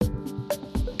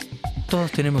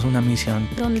Todos tenemos una misión.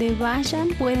 Donde vayan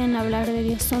pueden hablar de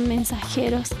Dios, son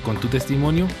mensajeros. Con tu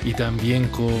testimonio y también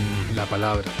con la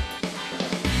palabra.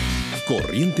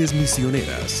 Corrientes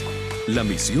Misioneras, la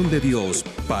misión de Dios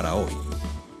para hoy.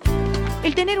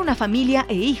 El tener una familia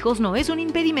e hijos no es un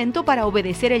impedimento para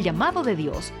obedecer el llamado de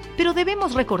Dios. Pero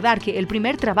debemos recordar que el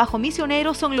primer trabajo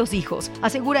misionero son los hijos,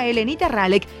 asegura Elenita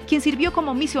Ralek, quien sirvió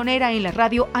como misionera en la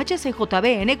radio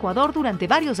HCJB en Ecuador durante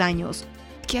varios años.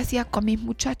 ¿Qué hacía con mis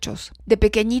muchachos? De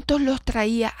pequeñitos los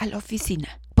traía a la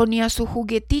oficina. Ponía su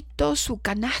juguetito, su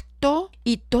canasto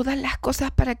y todas las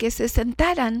cosas para que se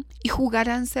sentaran y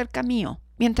jugaran cerca mío,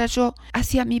 mientras yo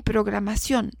hacía mi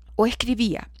programación o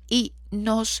escribía. Y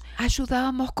nos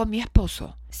ayudábamos con mi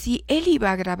esposo. Si él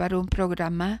iba a grabar un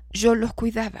programa, yo los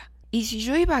cuidaba. Y si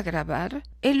yo iba a grabar,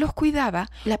 él los cuidaba.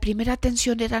 La primera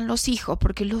atención eran los hijos,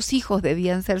 porque los hijos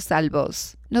debían ser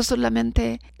salvos. No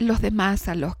solamente los demás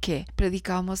a los que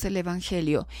predicábamos el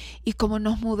evangelio. Y como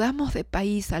nos mudamos de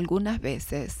país algunas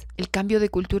veces, el cambio de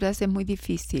culturas es muy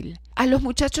difícil. A los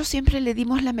muchachos siempre le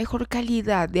dimos la mejor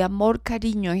calidad de amor,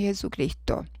 cariño y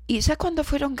Jesucristo. Y ya cuando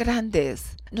fueron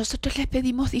grandes, nosotros les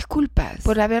pedimos disculpas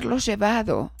por haberlos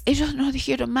llevado. Ellos nos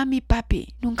dijeron, mami,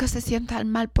 papi, nunca se sientan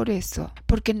mal por eso,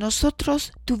 porque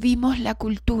nosotros tuvimos la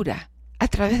cultura a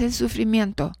través del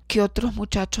sufrimiento que otros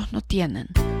muchachos no tienen.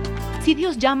 Si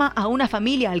Dios llama a una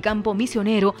familia al campo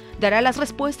misionero, dará las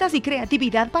respuestas y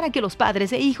creatividad para que los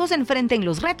padres e hijos enfrenten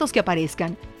los retos que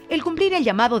aparezcan. El cumplir el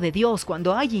llamado de Dios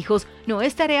cuando hay hijos no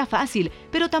es tarea fácil,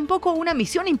 pero tampoco una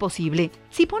misión imposible.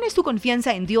 Si pones tu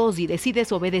confianza en Dios y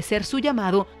decides obedecer su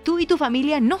llamado, tú y tu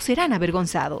familia no serán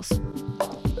avergonzados.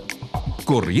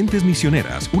 Corrientes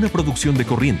Misioneras, una producción de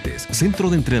Corrientes, Centro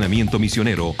de Entrenamiento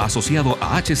Misionero asociado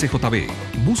a HCJB.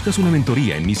 ¿Buscas una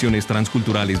mentoría en misiones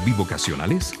transculturales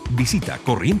bivocacionales? Visita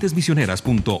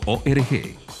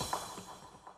corrientesmisioneras.org.